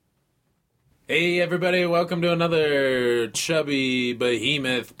Hey everybody, welcome to another Chubby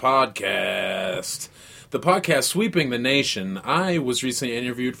Behemoth podcast. The podcast sweeping the nation. I was recently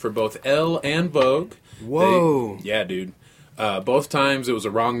interviewed for both Elle and Vogue. Whoa. Yeah, dude. Both times it was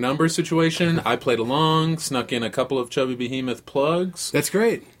a wrong number situation. I played along, snuck in a couple of Chubby Behemoth plugs. That's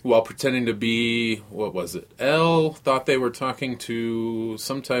great. While pretending to be, what was it? Elle thought they were talking to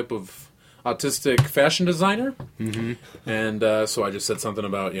some type of autistic fashion designer. Mm-hmm. And so I just said something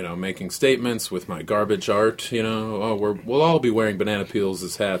about, making statements with my garbage art. We'll all be wearing banana peels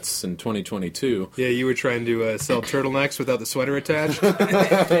as hats in 2022. Yeah, you were trying to sell turtlenecks without the sweater attached.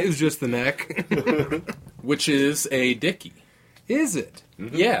 It was just the neck. Which is a dickie. Is it?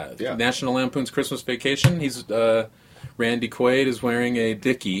 Mm-hmm. Yeah. National Lampoon's Christmas Vacation. He's Randy Quaid is wearing a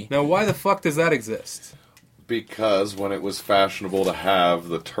dickie. Now, why the fuck does that exist? Because when it was fashionable to have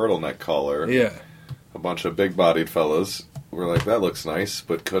the turtleneck collar, Yeah. a bunch of big-bodied fellas were like, that looks nice,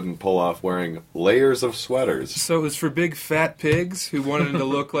 but couldn't pull off wearing layers of sweaters. So it was for big fat pigs who wanted to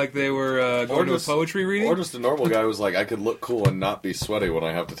look like they were going to a poetry reading? Or just a normal guy who was like, I could look cool and not be sweaty when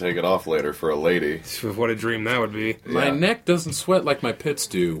I have to take it off later for a lady. What a dream that would be. My neck doesn't sweat like my pits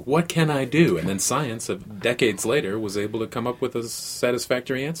do. What can I do? And then science, decades later, was able to come up with a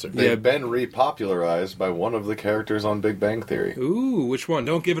satisfactory answer. They've been repopularized by one of the characters on Big Bang Theory. Ooh, which one?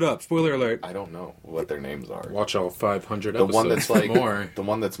 Don't give it up. Spoiler alert. I don't know what their names are. Watch all 500 The episodes. one that's like more. the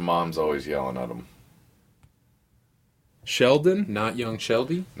one that's mom's always yelling at him. Sheldon? Not young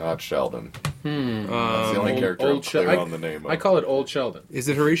Shelby? Not Sheldon. That's the only character I'm clear on the name of. I call it Old Sheldon. Is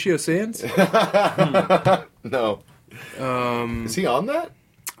it Horatio Sands? No. Is he on that?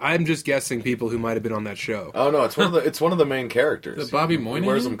 I'm just guessing people who might have been on that show. Oh no, it's one of the main characters. The Bobby Moynihan? He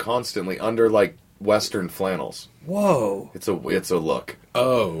wears them constantly under like Western flannels. Whoa. It's a look.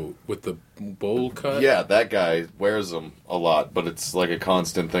 Oh, with the bowl cut? Yeah, that guy wears them a lot, but it's like a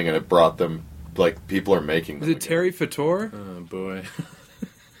constant thing, and it brought them like people are making them. Is it Terry Fator? Oh, boy.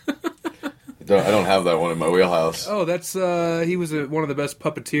 I don't have that one in my wheelhouse. Oh, that's he was one of the best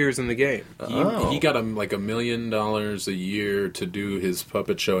puppeteers in the game. He got him like $1 million a year to do his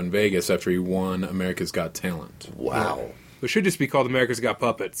puppet show in Vegas after he won America's Got Talent. Wow. It should just be called America's Got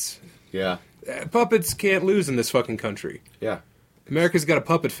Puppets. Yeah. Puppets can't lose in this fucking country. Yeah. America's Got a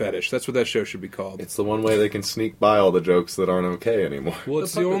Puppet Fetish. That's what that show should be called. It's the one way they can sneak by all the jokes that aren't okay anymore. Well,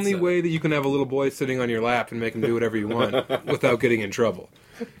 it's the puppet only set. way that you can have a little boy sitting on your lap and make him do whatever you want without getting in trouble.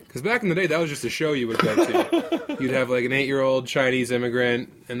 Because back in the day, that was just a show you would go to. You'd have like an 8-year-old Chinese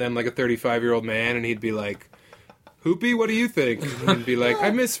immigrant and then like a 35-year-old man, and he'd be like, Hoopy, what do you think? And he'd be like,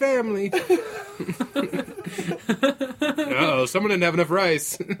 I miss family. Uh-oh, someone didn't have enough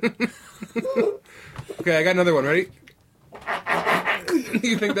rice. Okay, I got another one. Ready?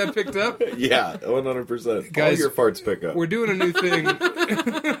 You think that picked up? Yeah, 100%. Guys, all your farts pick up. We're doing a new thing.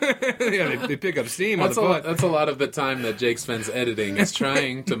 Yeah, they pick up steam on the butt. That's a lot of the time that Jake spends editing is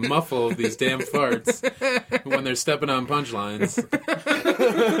trying to muffle these damn farts when they're stepping on punchlines.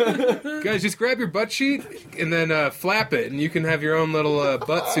 Guys, just grab your butt sheet and then flap it, and you can have your own little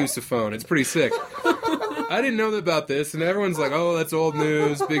butt sousaphone. It's pretty sick. I didn't know about this, and everyone's like, oh, that's old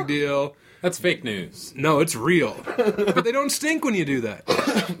news, big deal. That's fake news. No, it's real. But they don't stink when you do that.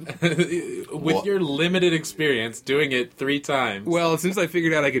 With your limited experience doing it 3 times. Well, since I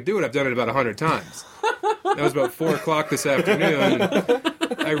figured out I could do it, I've done it about 100 times. That was about 4 o'clock this afternoon.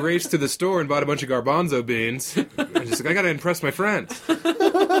 I raced to the store and bought a bunch of garbanzo beans. I was just like, I gotta impress my friends.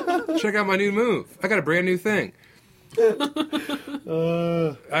 Check out my new move. I got a brand new thing.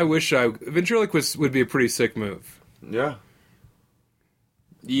 I wish ventriloquist would be a pretty sick move. Yeah.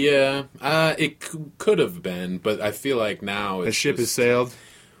 Yeah, it could have been, but I feel like now The ship has sailed.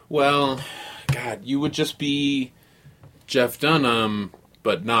 Well, God, you would just be Jeff Dunham,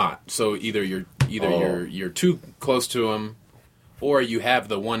 but not. So either you're too close to him, or you have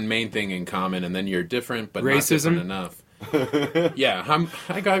the one main thing in common, and then you're different, but not different enough. Yeah,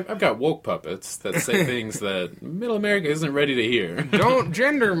 I've got woke puppets that say things that Middle America isn't ready to hear. Don't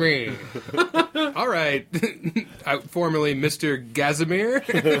gender me. All right. Formerly Mr. Gazimir.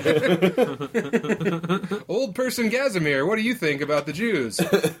 Old person Gazimir, what do you think about the Jews?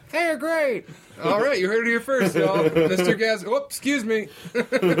 They're great. All right, you heard it here first, y'all. Mr. Gaz... Oh, excuse me.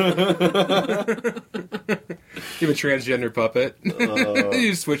 Give a transgender puppet.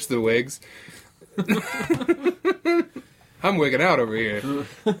 You switch the wigs. I'm wigging out over here.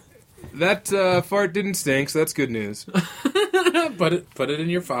 That fart didn't stink, so that's good news. Put it in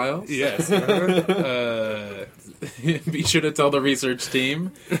your files. Yes. Be sure to tell the research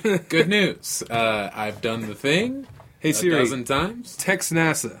team. Good news. I've done the thing. Hey Siri, 1,000 times. text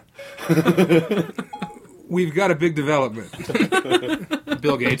NASA. We've got a big development.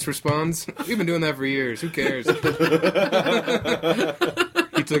 Bill Gates responds. We've been doing that for years. Who cares?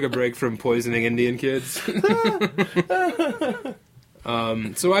 He took a break from poisoning Indian kids.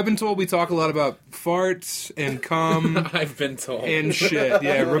 So I've been told we talk a lot about farts and cum I've been told. and shit.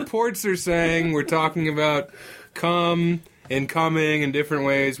 Yeah, reports are saying we're talking about cum and coming in different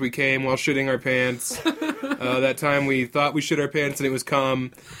ways. We came while shitting our pants. That time we thought we shit our pants and it was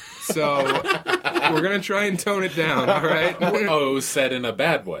cum. So we're going to try and tone it down, all right? Oh, said in a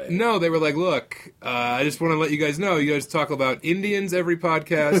bad way. No, they were like, look, I just want to let you guys know, you guys talk about Indians every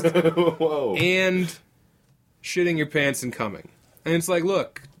podcast Whoa. and shitting your pants and coming. And it's like,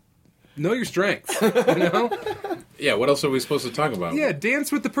 look, know your strengths, you know? Yeah, what else are we supposed to talk about? Yeah,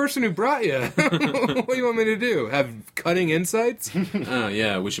 dance with the person who brought you. What do you want me to do? Have cutting insights? Oh,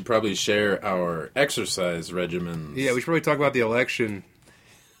 yeah, we should probably share our exercise regimens. Yeah, we should probably talk about the election.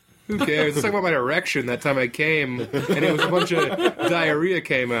 Who cares? Let's talk about my erection that time I came, and it was a bunch of diarrhea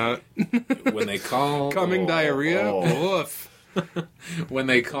came out. When they call... Coming diarrhea? oh. Woof. When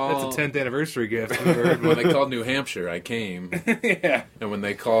they That's call... a 10th anniversary gift. When they called New Hampshire, I came. Yeah. And when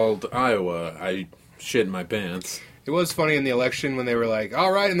they called Iowa, I shit in my pants. It was funny in the election when they were like,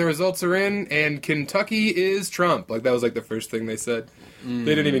 all right, and the results are in, and Kentucky is Trump. Like, that was like the first thing they said. They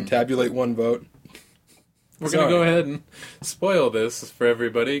didn't even tabulate one vote. We're going to go ahead and spoil this for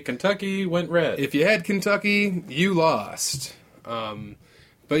everybody. Kentucky went red. If you had Kentucky, you lost.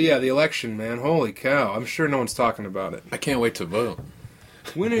 But yeah, the election, man. Holy cow. I'm sure no one's talking about it. I can't wait to vote.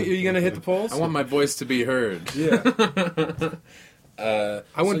 When are you going to hit the polls? I want my voice to be heard. Yeah.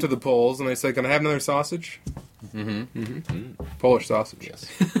 I went to the polls and I said, can I have another sausage? Polish sausage. Yes.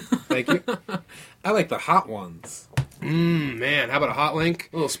 Thank you. I like the hot ones. Man, how about a hot link?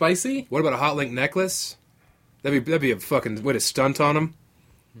 A little spicy? What about a hot link necklace? That'd be a fucking way to stunt on them.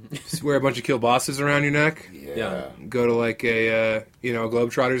 Just wear a bunch of kielbasa's around your neck. Yeah. Go to like a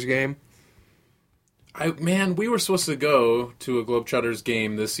Globetrotters game. We were supposed to go to a Globetrotters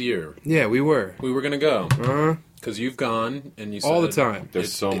game this year. Yeah, we were. We were going to go. Uh-huh. Because you've gone, and you said... All the time.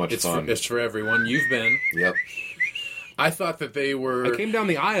 There's so much fun. It's for everyone. You've been. Yep. I thought that they were... I came down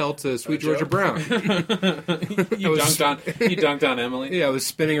the aisle to Sweet Georgia Brown. You dunked on Emily? Yeah, I was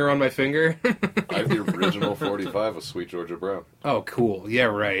spinning her on my finger. I have the original 45 of Sweet Georgia Brown. Oh, cool. Yeah,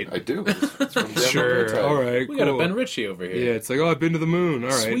 right. I do. It's from Denver Sure. Motel. All right, We cool. got a Ben Ritchie over here. Yeah, it's like, oh, I've been to the moon. All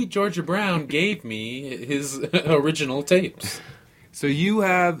right. Sweet Georgia Brown gave me his original tapes. So you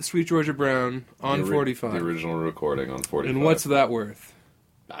have Sweet Georgia Brown on 45. The original recording on 45. And what's that worth?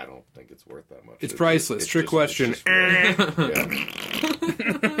 I don't think it's worth that much. It's priceless. Trick question. Yeah.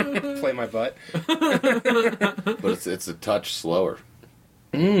 Play my butt. But it's a touch slower.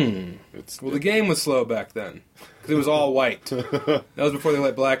 Well, the game was slow back then because it was all white. That was before they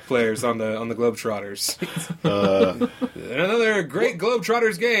let black players on the Globetrotters. Another great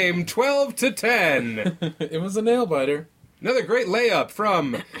Globetrotters game, 12-10. It was a nail biter. Another great layup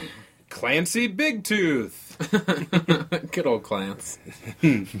from Clancy Bigtooth. Good old Clance.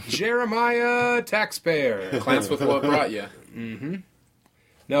 Jeremiah Taxpayer. Clance with what brought you.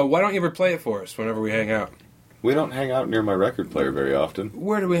 Now, why don't you ever play it for us whenever we hang out? We don't hang out near my record player very often.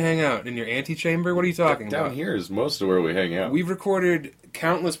 Where do we hang out? In your antechamber? What are you talking Down about? here is most of where we hang out. We've recorded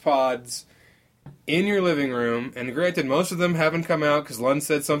countless pods in your living room, and granted, most of them haven't come out because Lund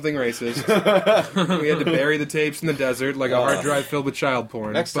said something racist. We had to bury the tapes in the desert like a hard drive filled with child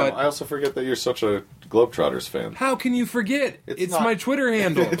porn. Next but time, I also forget that you're such a Globetrotters fan. how can you forget? It's not- my Twitter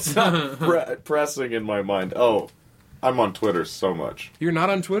handle. It's not pressing in my mind. Oh, I'm on Twitter so much. You're not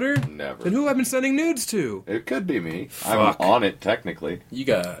on Twitter? Never. Then who have I been sending nudes to? It could be me. Fuck. I'm on it, technically. You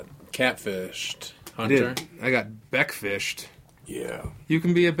got catfished, Hunter. I got Beckfished. Yeah. You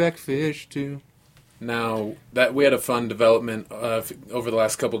can be a Beckfish, too. Now, that we had a fun development over the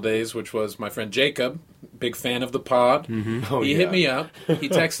last couple days, which was my friend Jacob, big fan of the pod. Oh, He yeah. hit me up. He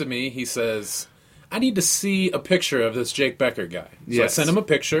texted me. He says, I need to see a picture of this Jake Becker guy. So I Yes. sent him a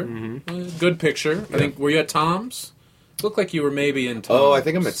picture. Good picture. I think, were you at Tom's? Looked like you were maybe in Tom's. Oh, I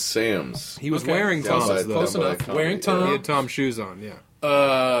think I'm at Sam's. He was Okay. wearing Down Tom's, by- though. Close down by enough. the comedy, Wearing yeah. Tom. He had Tom's shoes on,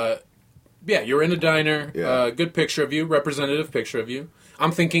 yeah. Yeah, you're in a diner. Yeah. Good picture of you, representative picture of you.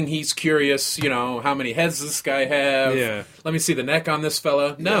 I'm thinking he's curious, how many heads does this guy have? Yeah. Let me see the neck on this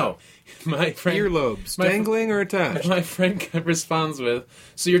fella. No. My friend... Earlobes, my- dangling or attached? My friend responds with,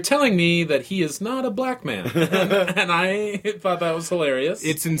 so you're telling me that he is not a black man. And I thought that was hilarious.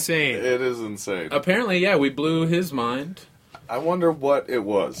 It's insane. It is insane. Apparently, yeah, we blew his mind. I wonder what it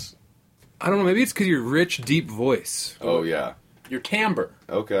was. I don't know, maybe it's because your rich, deep voice. Oh, yeah. Your timbre.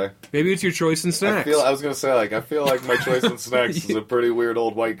 Okay. Maybe it's your choice in snacks. I was going to say, I feel like my choice in snacks is a pretty weird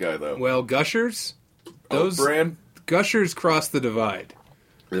old white guy, though. Well, Gushers? Those brand? Gushers cross the divide.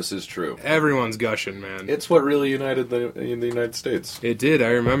 This is true. Everyone's gushing, man. It's what really united in the United States. It did. I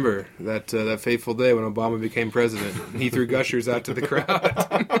remember that that fateful day when Obama became president. He threw gushers out to the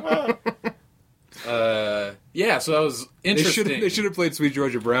crowd. Yeah, so that was interesting. They should have played Sweet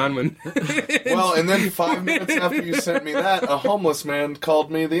Georgia Brown when. Well, and then 5 minutes after you sent me that, a homeless man called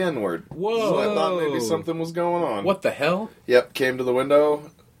me the N-word. Whoa. So I thought maybe something was going on. What the hell? Yep, came to the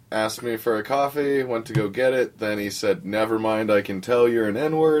window, asked me for a coffee, went to go get it, then he said, never mind, I can tell you're an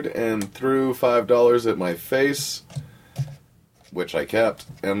N-word, and threw $5 at my face, which I kept,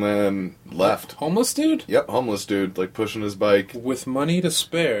 and then left. Homeless dude? Yep, homeless dude, like pushing his bike. With money to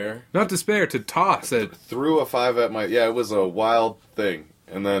spare. Not to spare, to toss it. Threw a 5 at my... Yeah, it was a wild thing.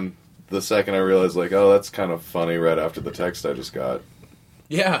 And then the second I realized, like, oh, that's kind of funny right after the text I just got.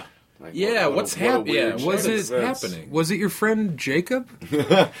 Yeah. Like, Yeah, what's happening? Yeah, what is events. happening? Was it your friend Jacob?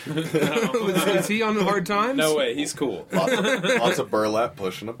 Is he on hard times? No way, he's cool. Lots of burlap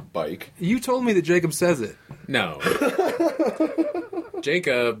pushing a bike. You told me that Jacob says it. No.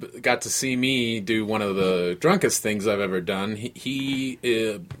 Jacob got to see me do one of the drunkest things I've ever done. He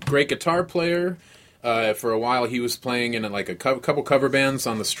great guitar player. For a while, he was playing in like a couple cover bands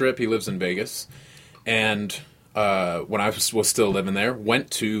on the Strip. He lives in Vegas, and when I was still living there, went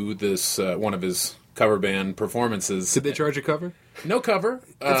to this one of his cover band performances. Did they charge a cover? No cover.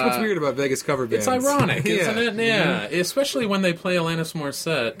 That's what's weird about Vegas cover bands. It's ironic, isn't it? Yeah, Mm-hmm. Especially when they play Alanis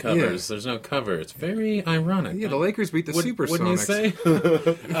Morissette covers. Yeah. There's no cover. It's very ironic. Yeah, the Lakers beat the Supersonics. Wouldn't you say?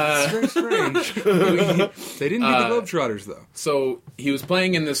 It's very strange. They didn't beat the Globetrotters, though. So he was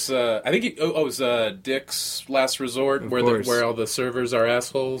playing in this. I think it was Dick's Last Resort, where all the servers are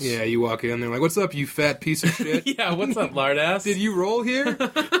assholes. Yeah, you walk in, they're like, "What's up, you fat piece of shit?" Yeah, what's up, lard ass? Did you roll here?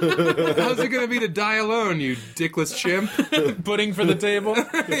 How's it gonna be to die alone, you dickless chimp? Pudding for the table?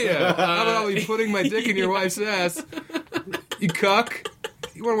 Yeah. How about I'll be putting my dick in your wife's ass? You cuck.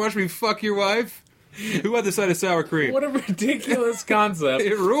 You want to watch me fuck your wife? Who had the side of sour cream? What a ridiculous concept.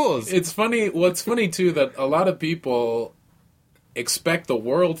 It rules. It's funny. What's funny, too, that a lot of people expect the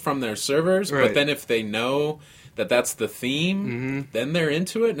world from their servers, Right. but then if they know that that's the theme, then they're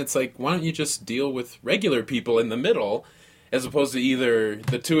into it, and it's like, why don't you just deal with regular people in the middle, as opposed to either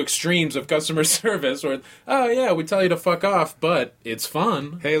the two extremes of customer service, where, oh yeah, we tell you to fuck off, but it's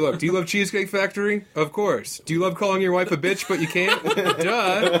fun. Hey, look, do you love Cheesecake Factory? Of course. Do you love calling your wife a bitch, but you can't?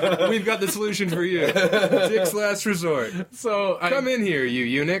 Duh. We've got the solution for you. Dick's Last Resort. So Come in here, you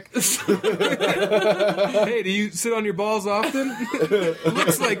eunuch. Hey, do you sit on your balls often?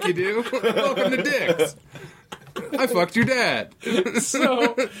 Looks like you do. Welcome to Dick's. I fucked your dad.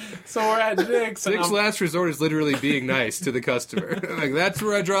 so we're at Dick's. and Dick's I'm- Last Resort is literally being nice to the customer. Like, that's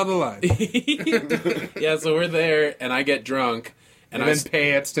where I draw the line. Yeah, so we're there, and I get drunk, And then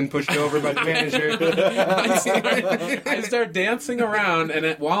pantsed and pushed over by the manager. I start dancing around,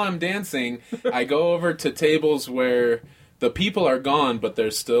 and while I'm dancing, I go over to tables where the people are gone, but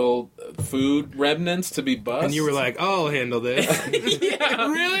there's still food remnants to be bussed. And you were like, I'll handle this. Yeah.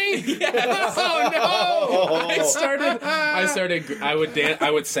 Really? Yes. Oh no! I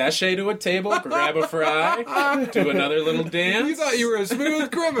would sashay to a table, grab a fry, do another little dance. You thought you were a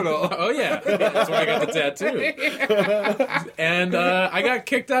smooth criminal. Oh yeah, that's why I got the tattoo. And I got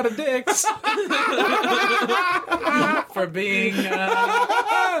kicked out of Dick's for being,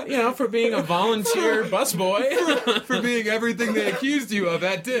 for being a volunteer busboy. For being everything they accused you of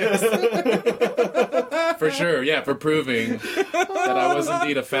at Dick's. For sure, yeah, for proving that I was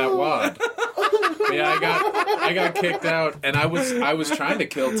indeed a fat wad. But yeah, I got kicked out, and I was trying to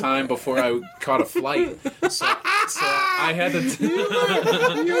kill time before I caught a flight. So I had to.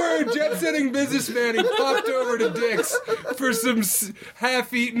 You were a jet-setting businessman who popped over to Dick's for some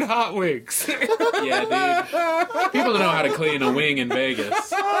half-eaten hot wings. Yeah, dude. People don't know how to clean a wing in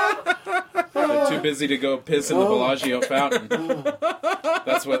Vegas. They're too busy to go piss in the Bellagio fountain.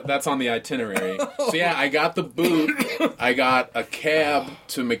 That's on the itinerary. So yeah, I got the boot. I got a cab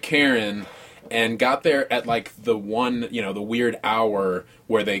to McCarran and got there at like the weird hour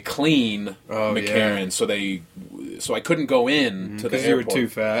where they clean McCarran. Yeah. So I couldn't go in to the Because you were airport. too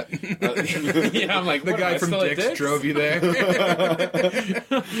fat. Yeah, I'm like, The guy from Dick's drove you there.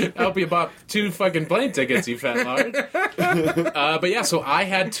 I hope you bought 2 fucking plane tickets, you fat lard. But yeah, so I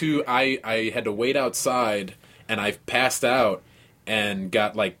had to wait outside, and I passed out and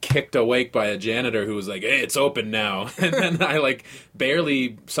got like kicked awake by a janitor who was like, "Hey, it's open now." And then I like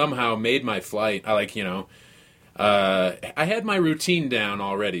barely somehow made my flight. I had my routine down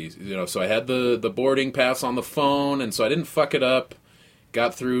already, so I had the boarding pass on the phone, and so I didn't fuck it up.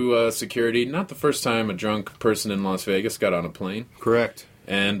 Got through security. Not the first time a drunk person in Las Vegas got on a plane. Correct.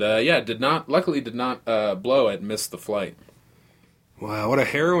 And luckily did not blow it, missed the flight. Wow, what a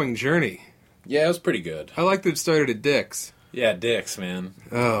harrowing journey. Yeah, it was pretty good. I like that it started at Dick's. Yeah, dicks, man.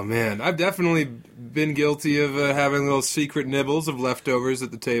 Oh, man. I've definitely been guilty of having little secret nibbles of leftovers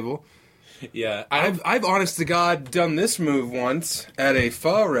at the table. Yeah, I've honest to God done this move once at a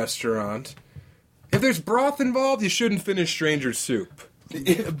pho restaurant. If there's broth involved, you shouldn't finish stranger's soup.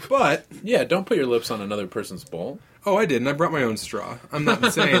 But yeah, don't put your lips on another person's bowl. oh, I didn't. I brought my own straw. I'm not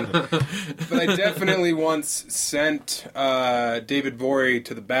insane. But I definitely once sent David Bory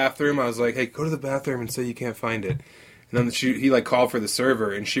to the bathroom. I was like, "Hey, go to the bathroom and say you can't find it." And then he called for the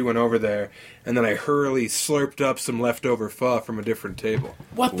server, and she went over there, and then I hurriedly slurped up some leftover pho from a different table.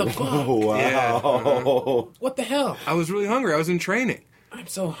 What the fuck? Oh, wow. Yeah. What the hell? I was really hungry. I was in training. I'm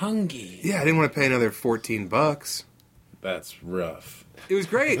so hungry. Yeah, I didn't want to pay another $14. That's rough. It was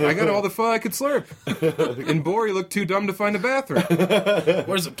great. I got all the pho I could slurp. And Bory looked too dumb to find a bathroom.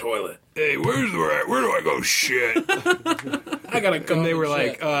 Where's the toilet? Hey, where do I go shit? I gotta go. And they were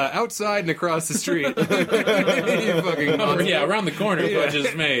like, outside and across the street. You fucking oh, monster. yeah, around the corner, fudge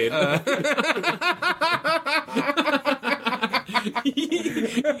is made.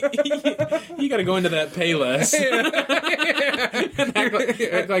 You gotta go into that Payless. And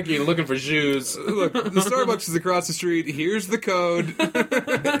act like you're looking for shoes. Look, the Starbucks is across the street. Here's the code.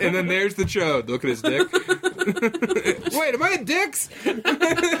 And then there's the chode. Look at his dick. Wait, am I at Dick's?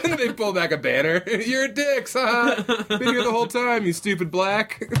 They pull back a banner. You're at Dick's, huh? Been here the whole time, you stupid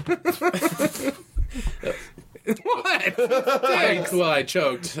black. What? I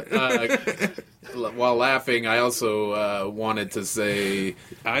choked. While laughing, I also wanted to say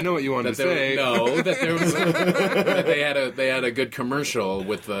I know what you wanted that to say. that there was that they had a good commercial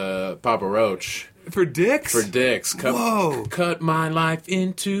with Papa Roach For Dick's? for Dick's. Whoa. Cut my life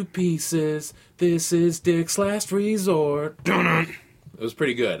into pieces. This is Dick's last resort. Dun-dun. It was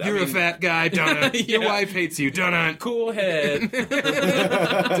pretty good. You're a fat guy, dun-dun. Your Yeah. wife hates you, dun-dun. cool head.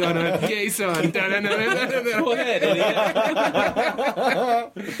 Dun-dun. Gay son, dun-dun. Cool head, idiot.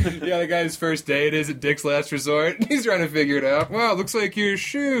 Yeah, the guy's first date is at Dick's Last Resort. He's trying to figure it out. Wow, looks like your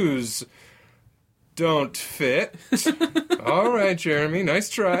shoes don't fit. All right, Jeremy, nice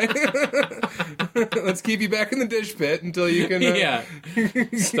try. Let's keep you back in the dish pit until you can... Yeah.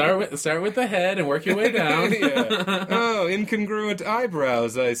 Start with the head and work your way down. Yeah. Oh, incongruent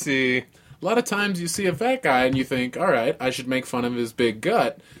eyebrows, I see. A lot of times you see a fat guy and you think, all right, I should make fun of his big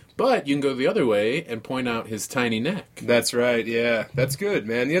gut. But you can go the other way and point out his tiny neck. That's right, yeah. That's good,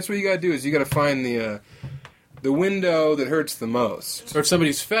 man. That's what you gotta do, is you gotta find the window that hurts the most. Or if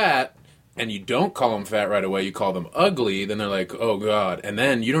somebody's fat and you don't call them fat right away, you call them ugly, then they're like, oh, God. And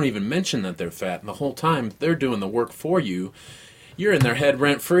then you don't even mention that they're fat. And the whole time they're doing the work for you. You're in their head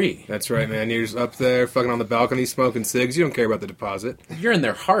rent-free. That's right, man. You're just up there fucking on the balcony smoking cigs. You don't care about the deposit. You're in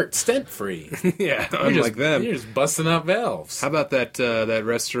their heart stent-free. Yeah, You're unlike them. You're just busting out valves. How about that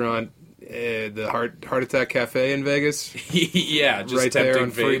restaurant, the Heart Attack Cafe in Vegas? Yeah, just right there tempting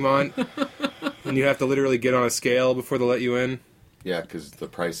on fate. Fremont. And you have to literally get on a scale before they let you in. Yeah, because the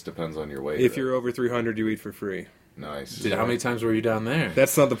price depends on your weight. If you're over 300, you eat for free. Nice. Dude, how many times were you down there?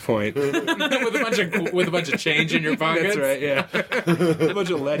 That's not the point. with a bunch of change in your pockets? That's right, yeah. A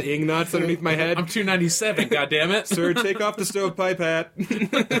bunch of lead ing nuts underneath my head. I'm $2.97, goddammit. Sir, take off the stovepipe hat.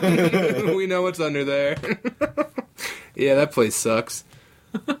 We know what's under there. Yeah, that place sucks.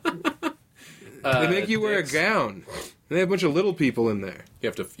 They make you wear a Dicks. gown. And they have a bunch of little people in there.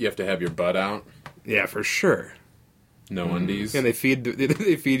 You have to have your butt out. Yeah, for sure. No undies. And they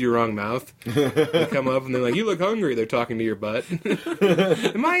feed your wrong mouth. They come up and they're like, "You look hungry." They're talking to your butt.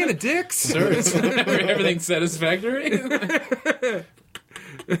 Am I in a Dick's? Sir, is everything satisfactory?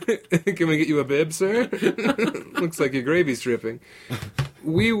 Can we get you a bib, sir? Looks like your gravy's dripping.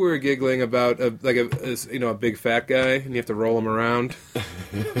 We were giggling about a big fat guy, and you have to roll him around,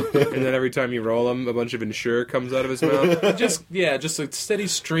 and then every time you roll him, a bunch of Ensure comes out of his mouth. just a steady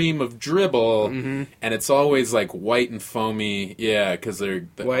stream of dribble, and it's always like white and foamy. Yeah, because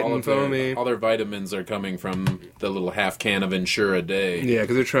White and foamy. All their vitamins are coming from the little half can of Ensure a day. Yeah,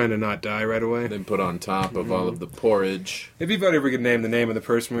 because they're trying to not die right away. Then put on top of all of the porridge. If you thought we could name the name of the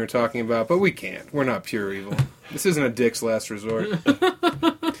person we were talking about, but we can't. We're not pure evil. This isn't a Dick's Last Resort.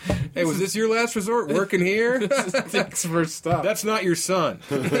 Hey, was this your last resort working here? Dick's first stop. That's not your son.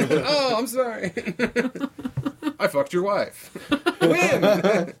 Oh, I'm sorry. I fucked your wife.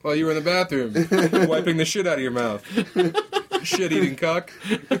 When? While you were in the bathroom, wiping the shit out of your mouth. Shit-eating cuck.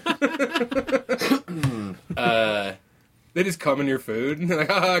 They just come in your food. And they're like,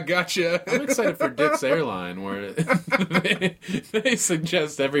 haha, gotcha. I'm excited for Dick's Airline, where they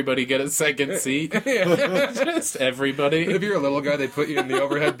suggest everybody get a second seat. Just everybody. If you're a little guy, they put you in the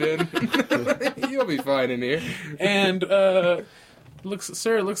overhead bin. You'll be fine in here. And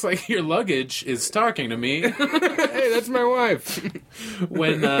Sir, it looks like your luggage is talking to me. Hey, that's my wife.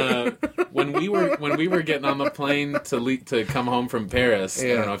 when we were getting on the plane to come home from Paris, I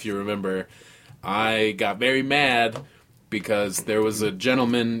Yeah. don't know if you remember, I got very mad because there was a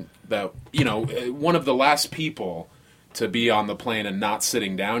gentleman that, one of the last people to be on the plane and not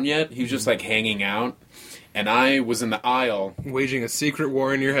sitting down yet. He was just like hanging out, and I was in the aisle. Waging a secret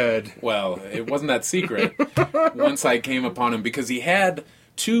war in your head. Well, it wasn't that secret once I came upon him, because he had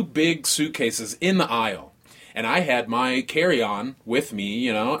 2 big suitcases in the aisle. And I had my carry-on with me,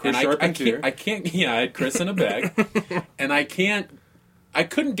 and I can't, I had Chris in a bag, and I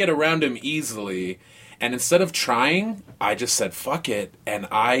couldn't get around him easily, and instead of trying, I just said, fuck it, and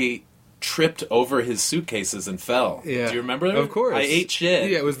I tripped over his suitcases and fell. Yeah. Do you remember that? Of course. I ate shit.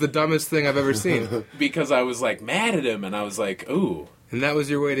 Yeah, it was the dumbest thing I've ever seen. Because I was, like, mad at him, and I was like, ooh. And that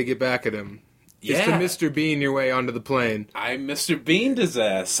was your way to get back at him. Yeah. Just to Mr. Bean your way onto the plane. I Mr. Beaned his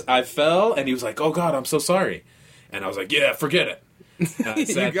ass. I fell, and he was like, oh, God, I'm so sorry. And I was like, yeah, forget it. And I You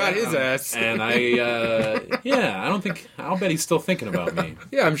sat got down, his ass. And I'll bet he's still thinking about me.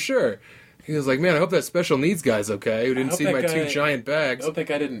 Yeah, I'm sure. He was like, man, I hope that special needs guy's okay, who didn't hope see that my guy- 2 giant I bags. don't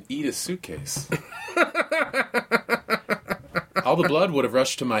think I didn't eat his suitcase. All the blood would have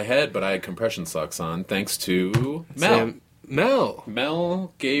rushed to my head, but I had compression socks on, thanks to Mel. Mel.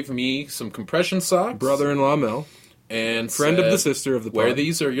 Mel gave me some compression socks. Brother-in-law Mel. And Friend of the said, sister of the wear pod.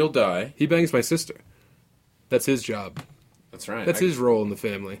 these or you'll die. He bangs my sister. That's his job. That's right. That's his role in the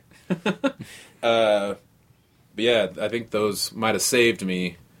family. But yeah, I think those might have saved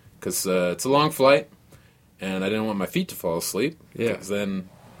me, because it's a long flight, and I didn't want my feet to fall asleep. Yeah. Because then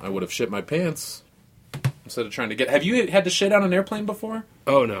I would have shit my pants instead of trying to get... Have you had to shit on an airplane before?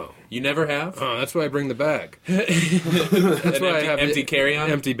 Oh, no. You never have? Oh, that's why I bring the bag. That's why I have empty the-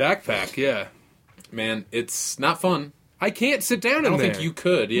 carry-on? Empty backpack, yeah. Man, it's not fun. I can't sit down I in don't there. think you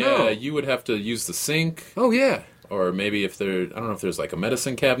could. Yeah, No. you would have to use the sink, Oh, yeah. or maybe if there... I don't know if there's like a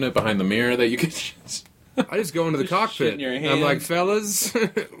medicine cabinet behind the mirror that you could use. I just go into the Shit cockpit. in your And I'm hand. like, fellas,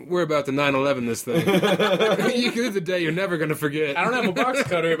 we're about to 9/11 this thing. It's a day you're never going to forget. I don't have a box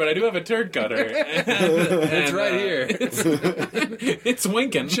cutter, but I do have a turd cutter. It's right here. It's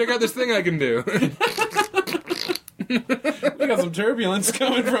winking. Check out this thing I can do. We got some turbulence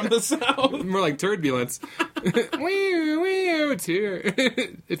coming from the south. More like turbulence. Wee, wee, it's here.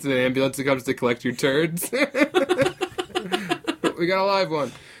 It's an ambulance that comes to collect your turds. We got a live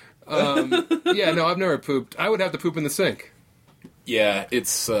one. Yeah, no, I've never pooped. I would have to poop in the sink. Yeah,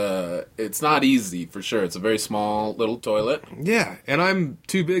 it's not easy for sure. It's a very small little toilet. Yeah, and I'm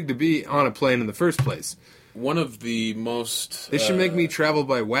too big to be on a plane in the first place. One of the most. They should make me travel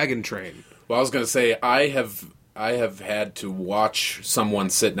by wagon train. Well, I was going to say I have had to watch someone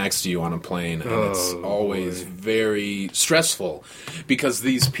sit next to you on a plane, and it's always very stressful because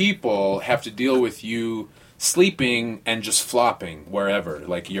these people have to deal with you sleeping and just flopping wherever.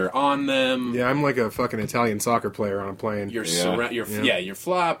 Like you're on them. Yeah, I'm like a fucking Italian soccer player on a plane. You're Yeah. you're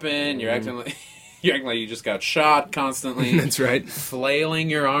flopping. You're acting like you just got shot constantly. That's right. Flailing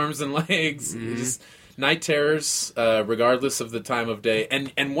your arms and legs. Just night terrors, regardless of the time of day.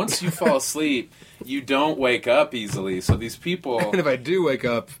 And once you fall asleep, you don't wake up easily. So these people, And if I do wake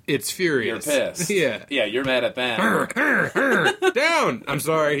up, it's you're furious. pissed. Yeah. yeah, you're mad at them. Down! I'm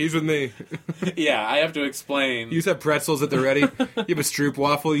sorry, he's with me. Yeah, I have to explain. You just have pretzels at the ready. You have a Stroop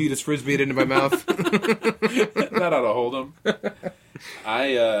waffle, you just frisbee it into my mouth. That ought to hold them.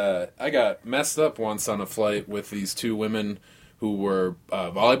 I got messed up once on a flight with these 2 women who were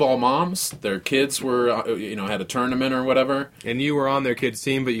volleyball moms. Their kids were, had a tournament or whatever. And you were on their kids'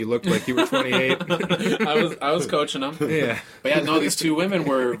 team, but you looked like you were 28. I was coaching them. Yeah. But yeah, no, these 2 women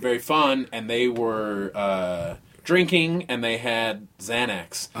were very fun, and they were drinking, and they had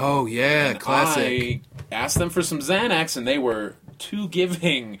Xanax. Oh, yeah, classic. I asked them for some Xanax, and they were too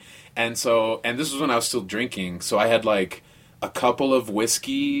giving. And this was when I was still drinking, so I had like a couple of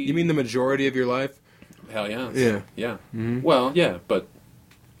whiskey. You mean the majority of your life? Hell yeah. Yeah. Yeah. Well, yeah, but,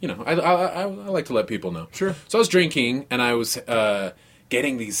 I like to let people know. Sure. So I was drinking, and I was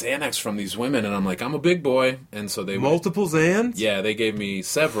getting these Xanax from these women, and I'm like, I'm a big boy. And so they Multiple Xans? Yeah, they gave me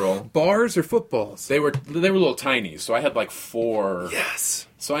several. Bars or footballs? They were little tiny, so I had like 4. Yes.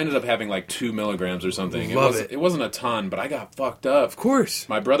 So I ended up having like 2 milligrams or something. Love it. It wasn't a ton, but I got fucked up. Of course.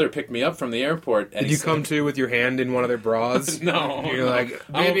 My brother picked me up from the airport. And Did you come to with your hand in one of their bras? No. You're no. like,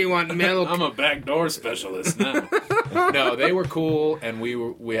 baby, want milk? I'm a backdoor specialist now. No, they were cool, and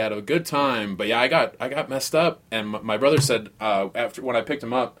we had a good time. But yeah, I got messed up, and my brother said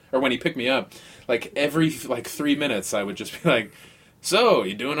when he picked me up, like every 3 minutes, I would just be like, So,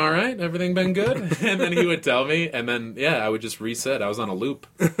 you doing all right? Everything been good? And then he would tell me, and then, I would just reset. I was on a loop.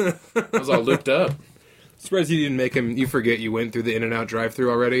 I was all looped up. Surprised you didn't make him. You forget you went through the In-N-Out drive-thru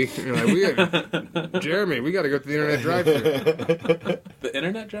already. You're like, Jeremy, we got to go through the Internet drive-thru. The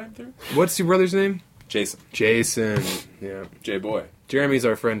internet drive-thru? What's your brother's name? Jason. Jason. Yeah. J-Boy. Jeremy's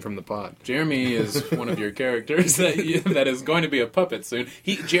our friend from the pod. Jeremy is one of your characters that is going to be a puppet soon.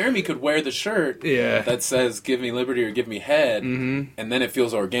 Jeremy could wear the shirt that says "Give me liberty" or "Give me head," and then it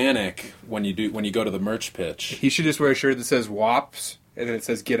feels organic when you go to the merch pitch. He should just wear a shirt that says "WAPS" and then it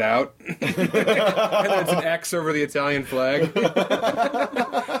says "Get out," and then it's an X over the Italian flag.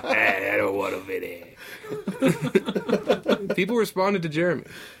 I don't want to be there. People responded to Jeremy.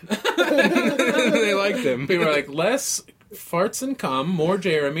 They liked him. People were like, less farts and cum, more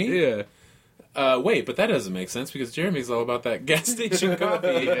Jeremy. Yeah. Wait, but that doesn't make sense because Jeremy's all about that gas station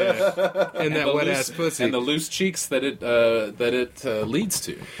coffee and that wet ass pussy and the loose cheeks that it leads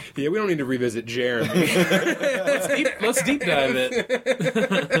to. Yeah, we don't need to revisit Jeremy. Let's deep dive it.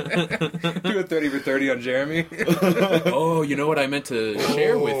 Do a 30 for 30 on Jeremy. Oh, you know what I meant to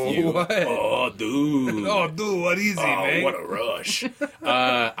share with you? What? Oh, dude. What easy, man. What a rush.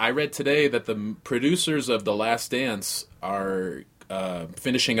 I read today that the producers of The Last Dance are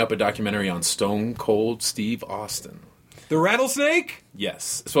finishing up a documentary on Stone Cold Steve Austin. The rattlesnake?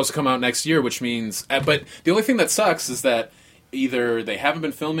 Yes. It's supposed to come out next year, which means... but the only thing that sucks is that either they haven't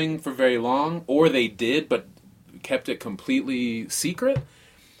been filming for very long, or they did, but kept it completely secret.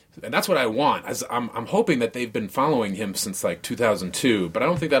 And that's what I want. I'm hoping that they've been following him since, 2002, but I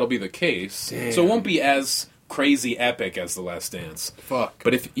don't think that'll be the case. Damn. So it won't be as crazy epic as The Last Dance. Fuck.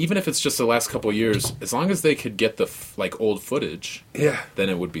 But even if it's just the last couple years, as long as they could get the old footage, then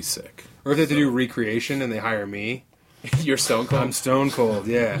it would be sick. Or if they have to do recreation and they hire me. You're Stone Cold? I'm Stone Cold,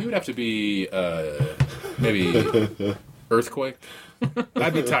 yeah. You would have to be, maybe Earthquake?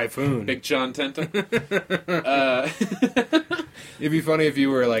 I'd be Typhoon. Big John Tenta? It'd be funny if you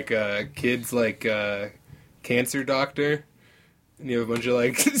were a kid's cancer doctor and you have a bunch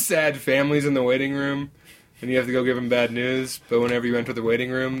of sad families in the waiting room and you have to go give them bad news, but whenever you enter the waiting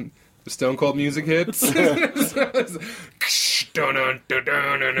room, the Stone Cold music hits. We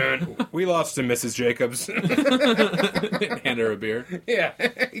lost to Mrs. Jacobs. Hand her a beer. Yeah,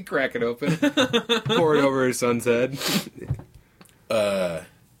 he crack it open, pour it over his son's head. But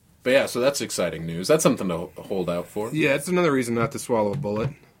yeah, so that's exciting news. That's something to hold out for. Yeah, it's another reason not to swallow a bullet.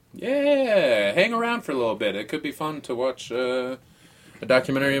 Yeah, hang around for a little bit. It could be fun to watch a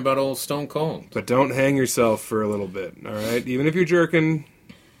documentary about old Stone Cold. But don't hang yourself for a little bit, all right? Even if you're jerking,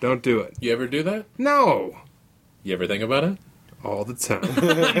 don't do it. You ever do that? No. You ever think about it? All the time.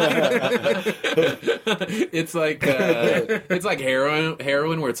 It's like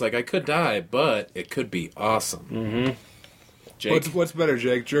heroin where it's like I could die, but it could be awesome. Mm-hmm. Jake? What's better,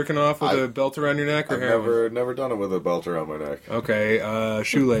 Jake? Jerking off with a belt around your neck or I've heroin? never done it with a belt around my neck. Okay,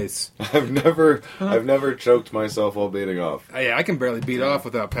 shoelace. I've never choked myself while beating off. Yeah, I can barely beat off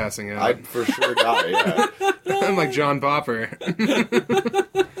without passing out. I'd for sure die, yeah. I'm like John Popper.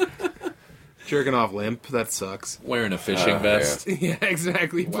 Jerking off limp, that sucks. Wearing a fishing vest. Yeah,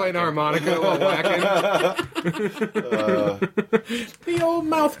 exactly. Playing harmonica while whacking. The old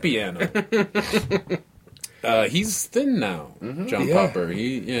mouth piano. He's thin now, John Popper.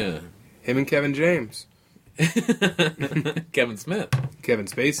 Him and Kevin James. Kevin Smith. Kevin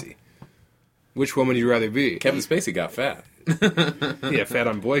Spacey. Which one would you rather be? Kevin Spacey got fat. Yeah, fat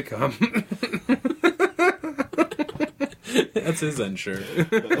on boy cum. That's his end shirt.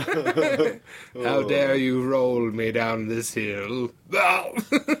 How dare you roll me down this hill?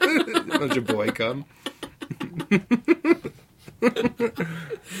 Bunch of boy cum.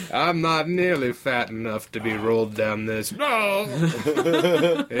 I'm not nearly fat enough to be rolled down this. No!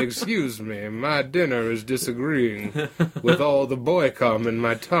 Excuse me, my dinner is disagreeing with all the boy cum in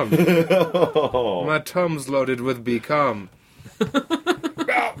my tum. My tum's loaded with bee cum.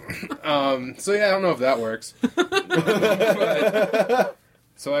 So yeah, I don't know if that works.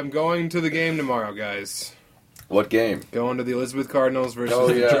 So I'm going to the game tomorrow, guys. What game? Going to the Elizabeth Cardinals versus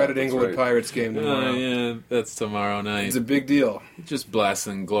the dreaded Inglewood Pirates game tomorrow. Yeah, that's tomorrow night. It's a big deal. Just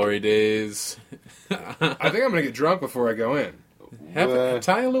blasting Glory Days. I think I'm going to get drunk before I go in.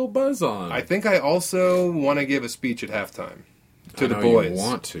 Tie a little buzz on. I think I also want to give a speech at halftime to the know boys. You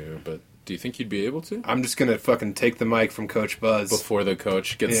want to, but do you think you'd be able to? I'm just going to fucking take the mic from Coach Buzz. Before the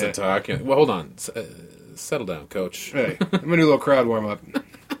coach gets to talk. Well, hold on. Settle down, Coach. Hey, I'm going to do a little crowd warm-up.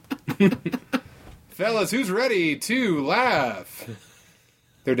 Fellas, who's ready to laugh?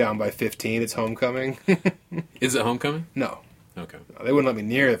 They're down by 15. It's homecoming. Is it homecoming? No. Okay. They wouldn't let me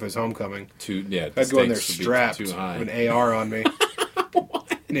near it if it was homecoming. I'd I'd go in there strapped with an AR on me.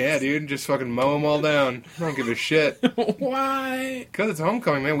 Yeah, dude, just fucking mow them all down. I don't give a shit. Why? Because it's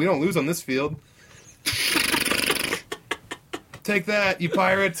homecoming, man. We don't lose on this field. Take that, you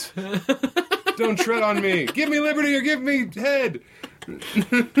pirates. Don't tread on me. Give me liberty or give me head.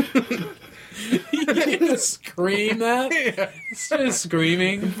 You scream that? Yeah. Instead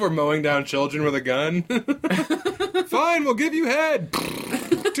screaming. For mowing down children with a gun. Fine, we'll give you head.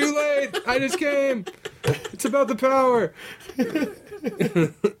 Too late. I just came. It's about the power.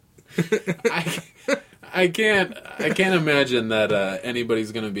 I can't imagine that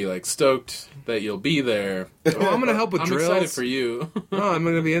anybody's gonna be like stoked that you'll be there. Oh, I'm gonna help with I'm drills. excited for you. Oh, I'm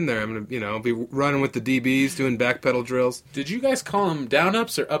gonna be in there. I'm gonna, be running with the DBs, doing back pedal drills. Did you guys call them down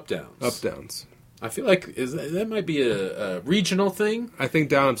ups or up downs? Up downs. I feel like that might be a regional thing. I think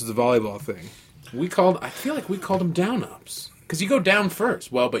down ups is a volleyball thing. I feel like we called them down ups. Because you go down first.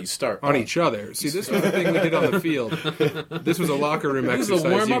 Well, but you start On up. each other. See, this was the thing we did on the field. This was a locker room This exercise. is a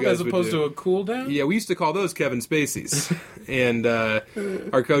warm up you guys as would opposed do. to a cool down? Yeah, we used to call those Kevin Spaceys. And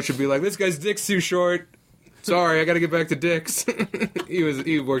our coach would be like, this guy's dick's too short. Sorry, I got to get back to Dick's.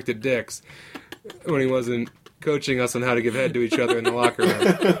 He worked at Dick's when he wasn't coaching us on how to give head to each other in the locker room.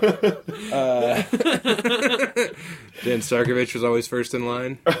 Dan Starkovich was always first in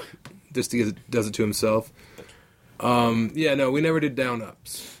line, just because he does it to himself. Yeah, no, we never did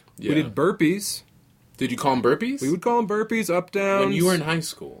down-ups. Yeah. We did burpees. Did you call them burpees? We would call them burpees, up-downs. When you were in high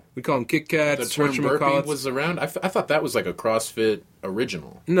school. We'd call them Kit Kats. The term burpee whatchamacallits. was around? I thought that was like a CrossFit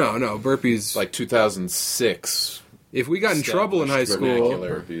original. No, burpees. Like 2006. If we got in trouble in high school,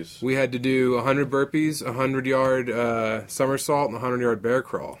 vernacular. Burpees. we had to do 100 burpees, 100-yard somersault, and 100-yard bear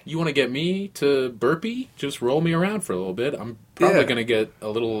crawl. You want to get me to burpee? Just roll me around for a little bit. I'm probably Yeah. going to get a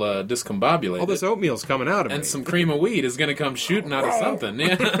little discombobulated. All this oatmeal's coming out of me. and some cream of wheat is going to come shooting out of something.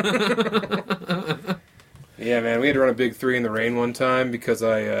 Yeah. Yeah, man, we had to run a big 3 in the rain one time because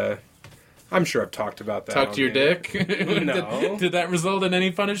I'm sure I've talked about that. Talk to your here. dick? No. Did that result in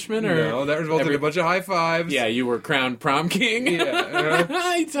any punishment? Or No, that resulted in a bunch of high fives. Yeah, you were crowned prom king.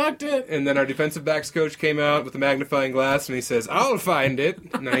 Yeah. He tucked it. And then our defensive backs coach came out with a magnifying glass and he says, "I'll find it."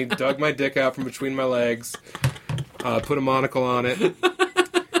 And then he dug my dick out from between my legs, put a monocle on it.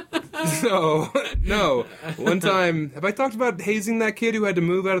 So, no. One time, have I talked about hazing that kid who had to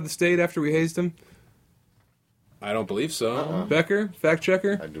move out of the state after we hazed him? I don't believe so. Becker? Fact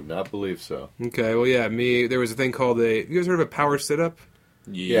checker? I do not believe so. Okay, well, yeah, there was a thing called you guys heard of a power sit-up?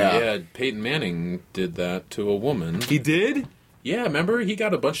 Yeah, Peyton Manning did that to a woman. He did? Yeah, remember? He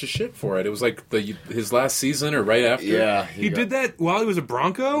got a bunch of shit for it. It was like his last season or right after. Yeah. He did that while he was a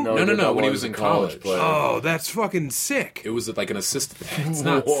Bronco? No, he did that when he while was in a college. player. Oh, that's fucking sick. It was like an assistant. It's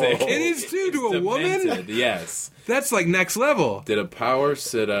not Whoa. sick. It is too, to It's a woman? demented, yes. That's like next level. Did a power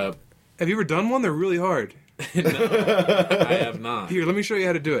sit-up. Have you ever done one? They're really hard. I have not. Here, let me show you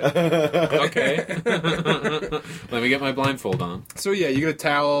how to do it. Okay. Let me get my blindfold on. So yeah, you get a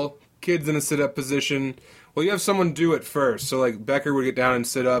towel, kids in a sit-up position. Well, you have someone do it first. So like Becker would get down and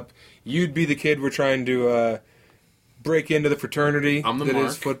sit up. You'd be the kid we're trying to break into the fraternity. I'm the that mark.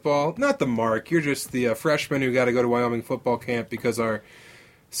 is football. Not the mark. You're just the freshman who got to go to Wyoming football camp because our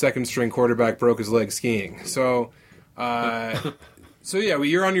second-string quarterback broke his leg skiing. So, so yeah,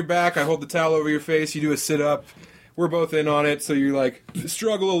 you're on your back. I hold the towel over your face. You do a sit-up. We're both in on it. So you like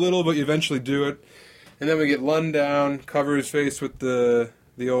struggle a little, but you eventually do it. And then we get Lund down, cover his face with the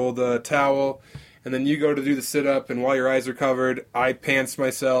old towel. And then you go to do the sit-up, and while your eyes are covered, I pants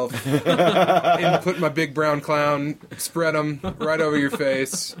myself and put my big brown clown, spread them right over your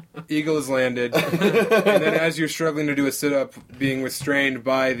face. Eagle has landed. And then as you're struggling to do a sit-up, being restrained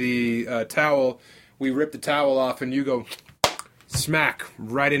by the towel, we rip the towel off, and you go smack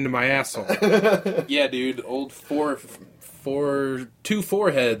right into my asshole. Yeah, dude. Old two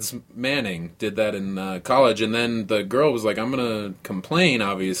foreheads Manning did that in college, and then the girl was like, "I'm gonna complain."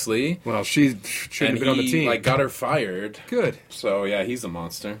 Obviously, Well, she shouldn't have been on the team. like got her fired. Good. So yeah, he's a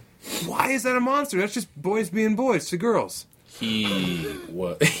monster. Why is that a monster? That's just boys being boys to girls. He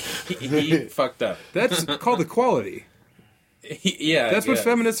he fucked up. That's called equality. Yeah, That's what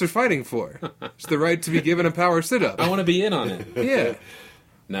feminists are fighting for. It's the right to be given a power sit-up. I want to be in on it. Yeah.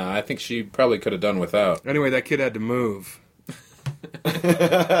 No, I think she probably could have done without. Anyway, that kid had to move.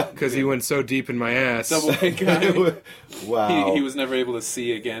 Because he went so deep in my ass. Double A guy. Wow. He was never able to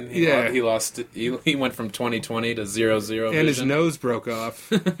see again. Yeah. He lost. He went from 20/20 to 0/0. And his nose broke off.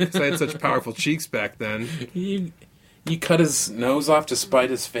 Because I had such powerful cheeks back then. You cut his nose off to spite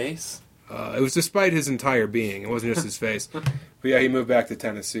his face. It was despite his entire being. It wasn't just his face. But yeah, he moved back to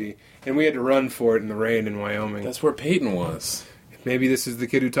Tennessee. And we had to run for it in the rain in Wyoming. That's where Peyton was. maybe this is the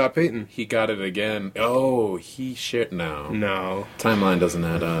kid who taught Peyton. He got it again. Oh, he shit now. No. Timeline doesn't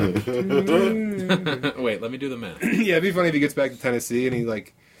add up. Wait, let me do the math. Yeah, it'd be funny if he gets back to Tennessee and he's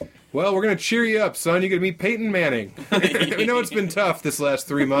like, well, we're going to cheer you up, son. You're going to meet Peyton Manning. I know it's been tough this last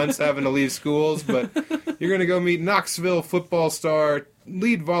 3 months having to leave schools, but you're going to go meet Knoxville football star,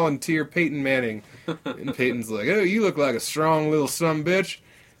 lead volunteer Peyton Manning. And Peyton's like, oh, you look like a strong little sumbitch.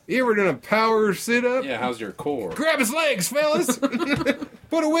 You ever done a power sit-up? Yeah, how's your core? Grab his legs, fellas!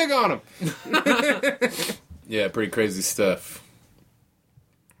 Put a wig on him! Yeah, pretty crazy stuff.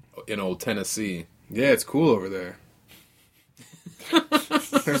 In old Tennessee. Yeah, it's cool over there.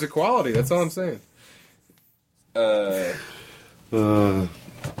 There's equality, that's all I'm saying.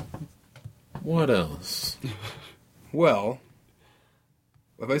 What else? Well,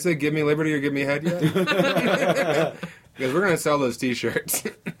 if I say give me liberty or give me head yet? Because we're going to sell those t-shirts.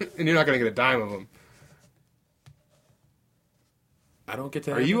 And you're not going to get a dime of them. I don't get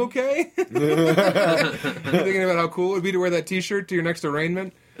to. Are you okay? You thinking about how cool it would be to wear that t-shirt to your next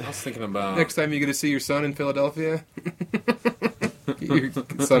arraignment? I was thinking about Next time you get to see your son in Philadelphia? Your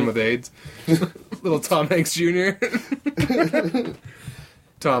son with AIDS. Little Tom Hanks Jr.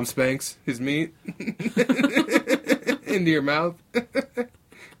 Tom Spanks, his meat. Into your mouth.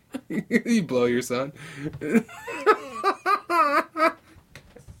 You blow your son.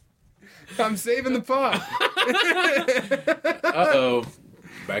 I'm saving the pot. Uh-oh.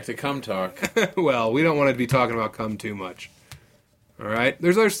 Back to cum talk. Well, we don't want to be talking about cum too much. All right?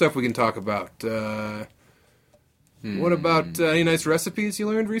 There's other stuff we can talk about. What about any nice recipes you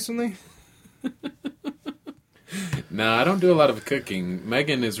learned recently? No, I don't do a lot of cooking.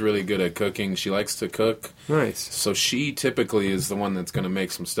 Megan is really good at cooking. She likes to cook. Nice. So she typically is the one that's going to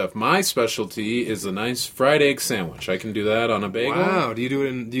make some stuff. My specialty is a nice fried egg sandwich. I can do that on a bagel. Wow. Do you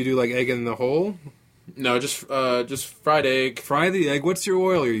do like egg in the hole? No, just fried egg. Fry the egg. What's your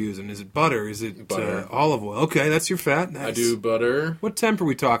oil you're using? Is it butter? Is it Butter. Olive oil? Okay, that's your fat. I do butter. What temp are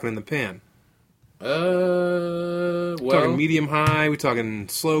we talking in the pan? Well, Talking medium high? We talking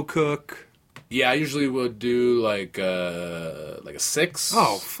slow cook? yeah, I usually would do like a 6.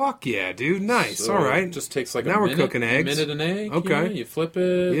 Oh, fuck yeah, dude. Nice. So all right. It just takes like Now a we're minute, cooking eggs. minute an egg. Okay. You flip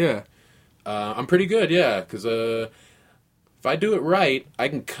it. Yeah. I'm pretty good, yeah, because if I do it right, I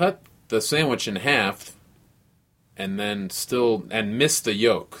can cut the sandwich in half, and then miss the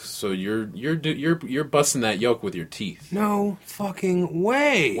yolk. So you're busting that yolk with your teeth. No fucking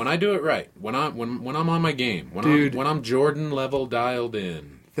way. When I do it right, when I'm on my game, Dude. when I'm Jordan level dialed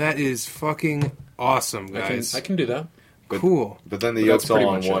in, That is fucking awesome, guys. I can do that. Cool. But then the But yolk's that's pretty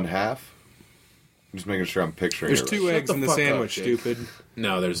all on much one it. half. I'm just making sure I'm picturing There's it. 2 right. eggs the in the fuck up, sandwich, Jake. stupid.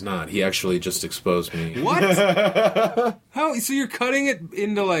 No, there's not. He actually just exposed me. What? How? So you're cutting it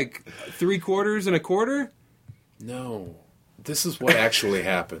into like 3/4 and a quarter? No. This is what actually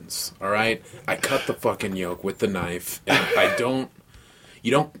happens. All right? I cut the fucking yolk with the knife, and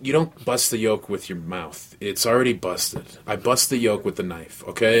you don't bust the yolk with your mouth. It's already busted. I bust the yolk with the knife,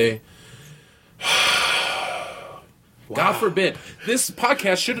 okay? God forbid. This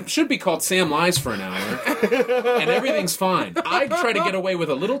podcast should be called Sam Lies for an hour, and everything's fine. I try to get away with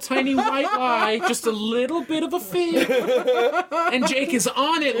a little tiny white lie, just a little bit of a fib, and Jake is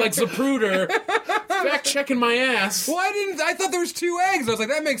on it like Zapruder, fact checking my ass. I thought there was 2 eggs. I was like,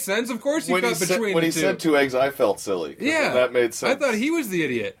 that makes sense. Of course you When cut between he the 2. said 2 eggs, I felt silly. 'Cause Yeah. that made sense. I thought he was the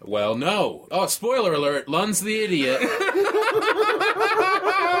idiot. Well, no. Oh, spoiler alert. Lun's the idiot.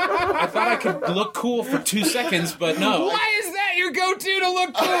 I thought I could look cool for 2 seconds, but no. Why is that your go-to to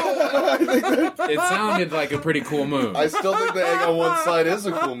look cool? It sounded like a pretty cool move. I still think the egg on one side is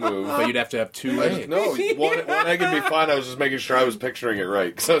a cool move. But you'd have to have 2 I eggs. just, no, one egg would be fine. I was just making sure I was picturing it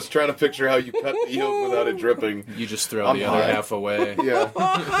right. Because I was trying to picture how you cut the yolk without it dripping. You just throw I'm the other high. half away. Yeah.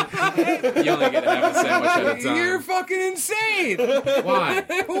 You only get half a sandwich at a time. You're fucking insane. Why?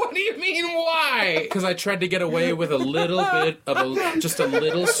 What do you mean, why? Because I tried to get away with a little bit of just a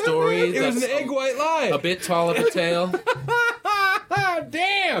little story It was that's an egg white lie. a bit tall of a tale.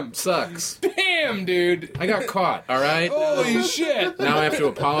 Damn. Sucks. Damn, dude. I got caught, all right? Holy shit. Now I have to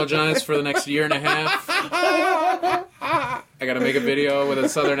apologize for the next year and a half. I gotta make a video with a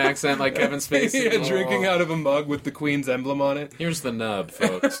southern accent like Kevin Spacey. Yeah, drinking out of a mug with the Queen's emblem on it. Here's the nub,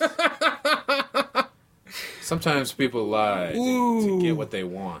 folks. Sometimes people lie to Ooh. get what they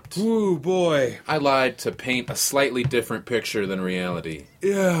want. Ooh, boy. I lied to paint a slightly different picture than reality.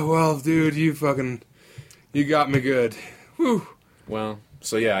 Yeah, well, dude, you got me good. Whew. Well,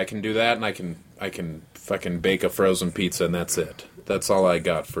 so yeah, I can do that, and I can fucking bake a frozen pizza, and that's it. That's all I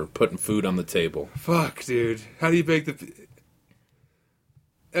got for putting food on the table. Fuck, dude. How do you bake the...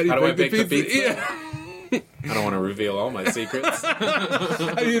 How do I bake the pizza? Yeah. I don't want to reveal all my secrets.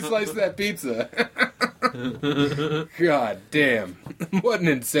 How do you slice that pizza? God damn. What an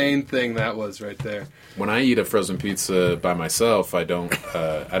insane thing that was right there. When I eat a frozen pizza by myself, I don't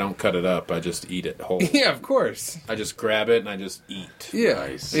cut it up. I just eat it whole. Yeah, of course. I just grab it and I just eat. Yeah.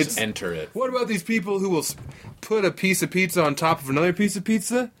 Nice. It's Enter it. What about these people who will put a piece of pizza on top of another piece of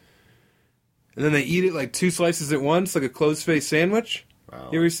pizza? And then they eat it like 2 slices at once, like a closed-face sandwich? Wow.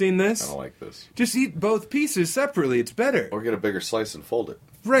 You ever seen this? I don't like this. Just eat both pieces separately. It's better. Or get a bigger slice and fold it.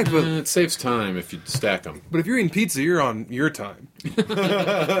 Right, but It saves time if you stack them. if you're eating pizza, you're on your time.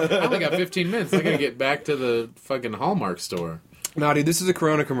 I only got 15 minutes. I gotta get back to the fucking Hallmark store. Nah, dude, this is a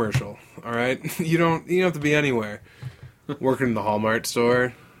Corona commercial, all right? You don't have to be anywhere. Working in the Hallmark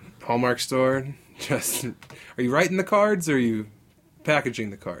store. Just, are you writing the cards or are you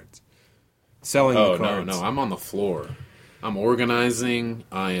packaging the cards? Selling the cards? No, I'm on the floor. I'm organizing.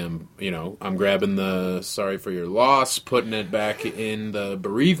 I am, I'm grabbing the sorry for your loss, putting it back in the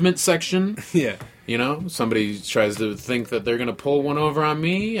bereavement section. Yeah. Somebody tries to think that they're going to pull one over on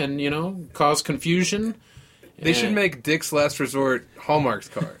me and, cause confusion. They should make Dick's Last Resort Hallmark's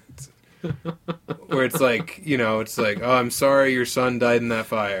cards. Where it's like, oh, I'm sorry your son died in that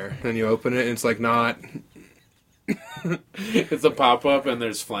fire. And you open it and it's like, not. It's a pop-up and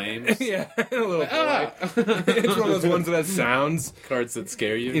there's flames. Yeah, a little boy. It's one of those ones that has sounds. Cards that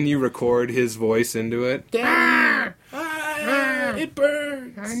scare you. And you record his voice into it. It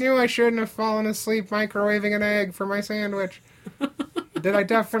burns. I knew I shouldn't have fallen asleep microwaving an egg for my sandwich. That I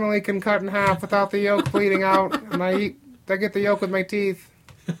definitely can cut in half without the yolk bleeding out, and I get the yolk with my teeth.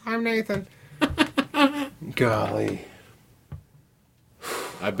 I'm Nathan. Golly.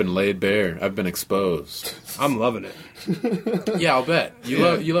 I've been laid bare. I've been exposed. I'm loving it. Yeah, I'll bet.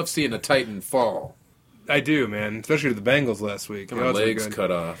 You love seeing a Titan fall. I do, man. Especially to the Bengals last week. My legs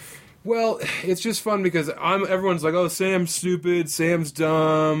cut off. Well, it's just fun because everyone's like, oh, Sam's stupid, Sam's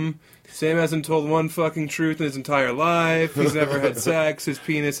dumb, Sam hasn't told one fucking truth in his entire life, he's never had sex, his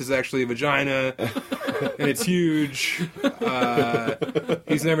penis is actually a vagina, and it's huge,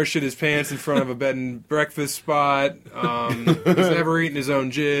 he's never shit his pants in front of a bed and breakfast spot, he's never eaten his own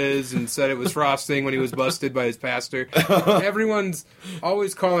jizz and said it was frosting when he was busted by his pastor. Everyone's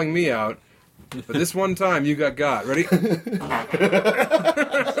always calling me out. But this one time, you got. Ready? Pulled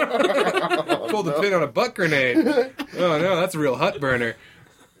the pin on a butt grenade. Oh, no, that's a real hut burner.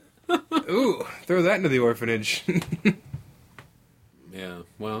 Ooh, throw that into the orphanage. Yeah,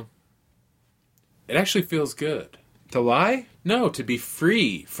 well, it actually feels good. To lie? No, to be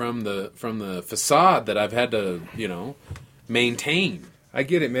free from the facade that I've had to, maintain. I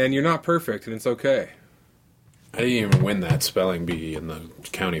get it, man. You're not perfect, and it's okay. I didn't even win that spelling bee in the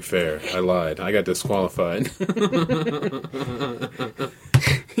county fair. I lied. I got disqualified.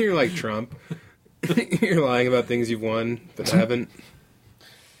 You're like Trump. You're lying about things you've won but haven't.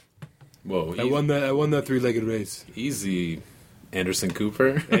 Whoa, I won that 3-legged race. Easy, Anderson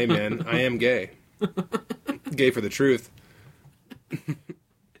Cooper. Hey, man, I am gay. Gay for the truth.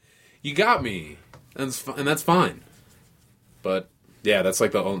 You got me, and that's fine. But yeah, that's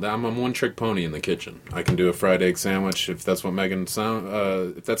like I'm a one-trick pony in the kitchen. I can do a fried egg sandwich if that's what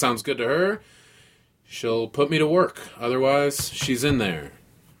if that sounds good to her. She'll put me to work. Otherwise, she's in there.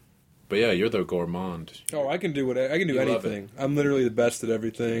 But yeah, you're the gourmand. Oh, I can do anything. I'm literally the best at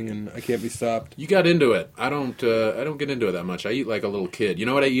everything, and I can't be stopped. You got into it. I don't get into it that much. I eat like a little kid. You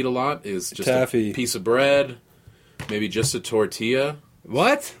know what I eat a lot is just taffy. A piece of bread, maybe just a tortilla.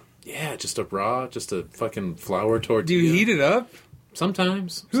 What? Yeah, just a fucking flour tortilla. Do you heat it up?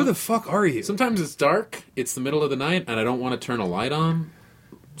 Sometimes. Who the fuck are you? Sometimes it's dark. It's the middle of the night, and I don't want to turn a light on.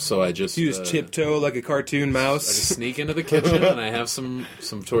 So I just... You just tiptoe like a cartoon mouse? I just sneak into the kitchen, and I have some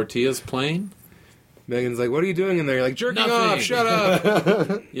tortillas plain. Megan's like, what are you doing in there? You're like, jerking Nothing. off, shut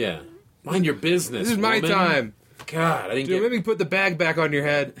up. Yeah. Mind your business, This is my woman. time. God, I didn't Dude, let me put the bag back on your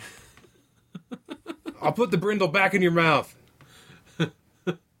head. I'll put the brindle back in your mouth.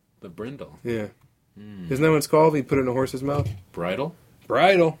 The brindle. Yeah. Isn't that what it's called? You put it in a horse's mouth? Bridle?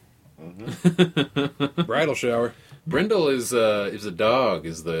 Bridle. Mm-hmm. Bridal shower. Brindle is a dog.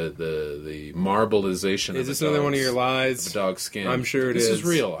 Is the marbleization. Is this another one of your lies? Of a dog's skin. I'm sure it is. This is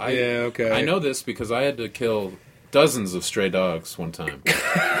real. Yeah, okay. I know this because I had to kill dozens of stray dogs one time.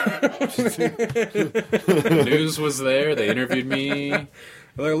 News was there. They interviewed me.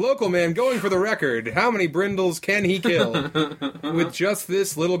 Like, local man going for the record. How many brindles can he kill with just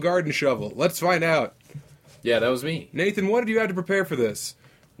this little garden shovel? Let's find out. Yeah, that was me. Nathan, what did you have to prepare for this?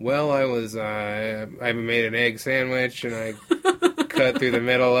 Well, I made an egg sandwich, and I cut through the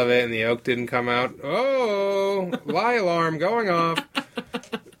middle of it, and the yolk didn't come out. Oh, lie alarm going off.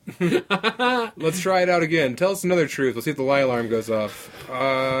 Let's try it out again. Tell us another truth. Let's see if the lie alarm goes off.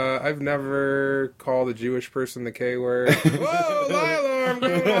 I've never called a Jewish person the K word. Whoa, lie alarm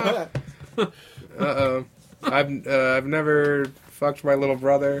going off. Uh-oh. I've never fucked my little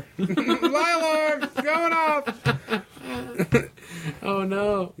brother. Lie alarm going off. Oh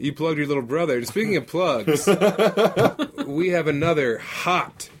no! You plugged your little brother. And speaking of plugs, we have another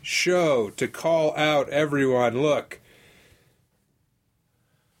hot show to call out everyone. Look,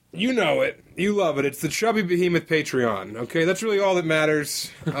 you know it. You love it. It's the Chubby Behemoth Patreon. Okay, that's really all that matters.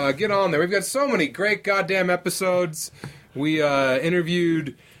 Get on there. We've got so many great goddamn episodes. We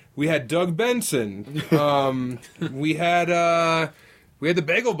we had Doug Benson. We had the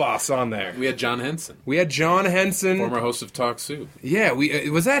Bagel Boss on there. We had John Henson, Former host of Talk Soup. Yeah,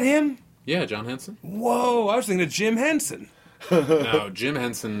 was that him? Yeah, John Henson. Whoa, I was thinking of Jim Henson. No, Jim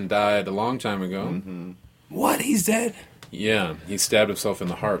Henson died a long time ago. Mm-hmm. What? He's dead? Yeah, he stabbed himself in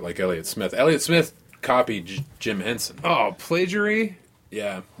the heart like Elliott Smith. Elliott Smith copied Jim Henson. Oh, plagiary?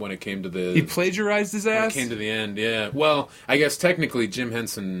 Yeah, when it came to the... He plagiarized his ass? When it came to the end, yeah. Well, I guess technically Jim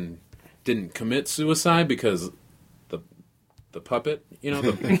Henson didn't commit suicide because the puppet, the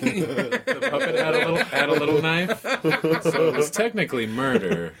puppet had a little knife. So it was technically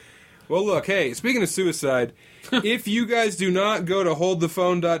murder. Well, look, hey, speaking of suicide, if you guys do not go to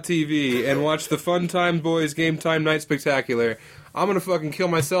holdthephone.tv and watch the Fun Time Boys Game Time Night Spectacular, I'm going to fucking kill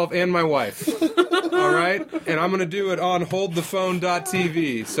myself and my wife. All right? And I'm going to do it on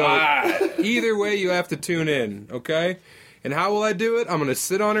holdthephone.tv. So either way, you have to tune in, okay? And how will I do it? I'm going to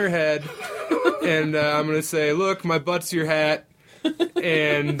sit on her head, and I'm going to say, look, my butt's your hat.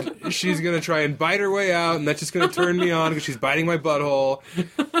 And she's going to try and bite her way out, and that's just going to turn me on because she's biting my butthole.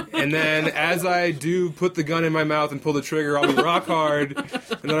 And then as I do put the gun in my mouth and pull the trigger, I'll be rock hard.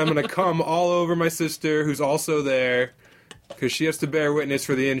 And then I'm going to come all over my sister, who's also there, because she has to bear witness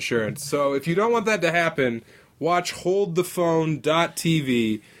for the insurance. So if you don't want that to happen, watch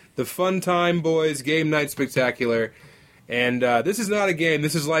holdthephone.tv, the Fun Time Boys Game Night Spectacular. And this is not a game.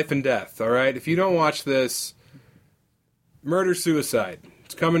 This is life and death, all right? If you don't watch this, murder-suicide.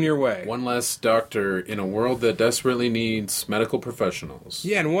 It's coming your way. One less doctor in a world that desperately needs medical professionals.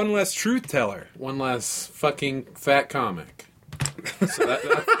 Yeah, and one less truth teller. One less fucking fat comic. So Did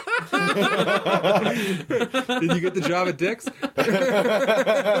you get the job at Dick's?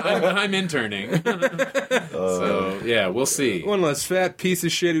 I'm interning. So, yeah, we'll see. One less fat piece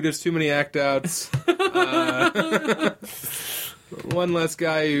of shit who does too many act-outs. One less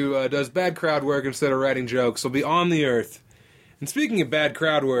guy who does bad crowd work instead of writing jokes will be on the earth. And speaking of bad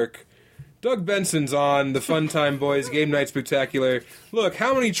crowd work, Doug Benson's on the Fun Time Boys Game Night Spectacular. Look,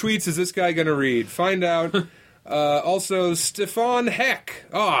 how many tweets is this guy going to read? Find out. Also, Stefan Heck.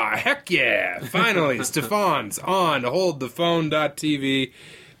 Aw, heck yeah. Finally, Stefan's on holdthephone.tv.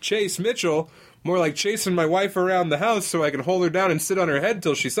 Chase Mitchell, more like chasing my wife around the house so I can hold her down and sit on her head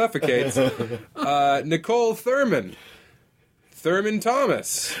till she suffocates. Nicole Thurman. Thurman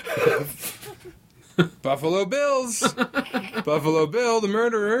Thomas. Buffalo Bills. Buffalo Bill, the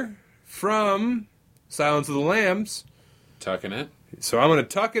murderer from Silence of the Lambs. Tucking it. So I'm going to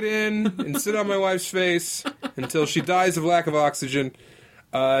tuck it in and sit on my wife's face until she dies of lack of oxygen.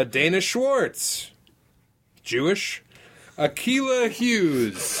 Dana Schwartz. Jewish. Akilah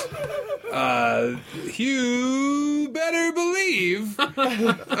Hughes. You better believe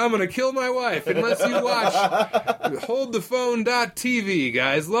I'm going to kill my wife unless you watch holdthephone.tv,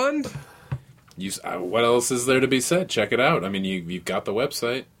 guys. Lund? What else is there to be said? Check it out. I mean, you've got the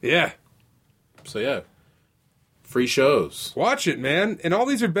website. Yeah. So, yeah. Free shows. Watch it, man. And all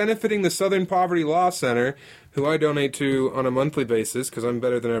these are benefiting the Southern Poverty Law Center, who I donate to on a monthly basis because I'm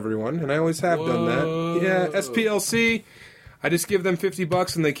better than everyone, and I always have done that. Yeah, SPLC. I just give them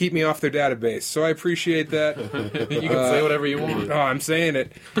 $50 and they keep me off their database, so I appreciate that. You can say whatever you want. Oh, I'm saying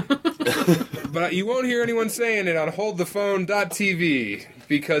it. But you won't hear anyone saying it on holdthephone.tv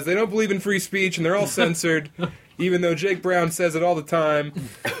because they don't believe in free speech and they're all censored, even though Jake Brown says it all the time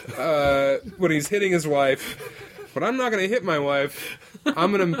when he's hitting his wife. But I'm not going to hit my wife.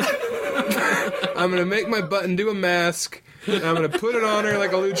 I'm going to make my button do a mask, and I'm going to put it on her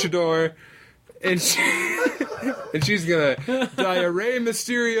like a luchador, and she's going to die a Rey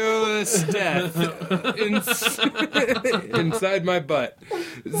Mysterio's death inside my butt.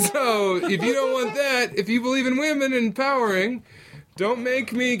 So, if you don't want that, if you believe in women empowering, don't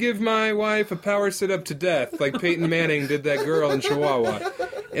make me give my wife a power sit-up to death like Peyton Manning did that girl in Chihuahua.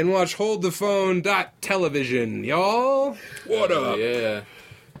 And watch holdthephone.television, y'all. What up? Yeah.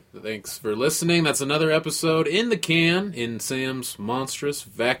 Thanks for listening. That's another episode in the can, in Sam's monstrous,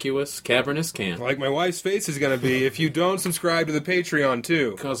 vacuous, cavernous can. Like my wife's face is going to be if you don't subscribe to the Patreon,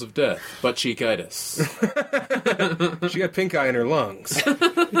 too. Cause of death. Butt cheekitis. She got pink eye in her lungs.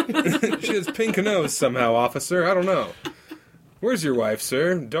 She has pink nose somehow, officer. I don't know. Where's your wife,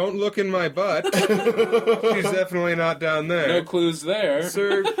 sir? Don't look in my butt. She's definitely not down there. No clues there.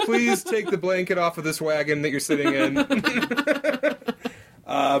 Sir, please take the blanket off of this wagon that you're sitting in.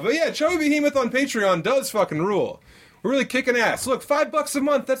 But yeah, Chubby Behemoth on Patreon does fucking rule. We're really kicking ass. Look, $5 a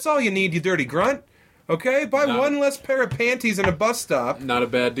month, that's all you need, you dirty grunt. Okay? Buy one less pair of panties in a bus stop. Not a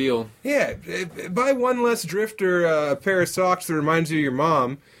bad deal. Yeah, buy one less drifter a pair of socks that reminds you of your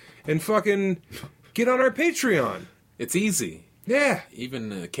mom, and fucking get on our Patreon. It's easy. Yeah.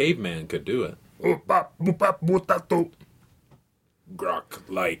 Even a caveman could do it. Grok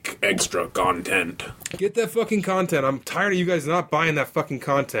like extra content. Get that fucking content. I'm tired of you guys not buying that fucking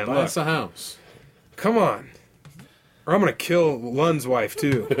content. Buy Look, us a house. come on. Or I'm gonna kill Lund's wife,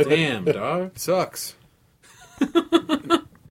 too. Damn, dog. Sucks.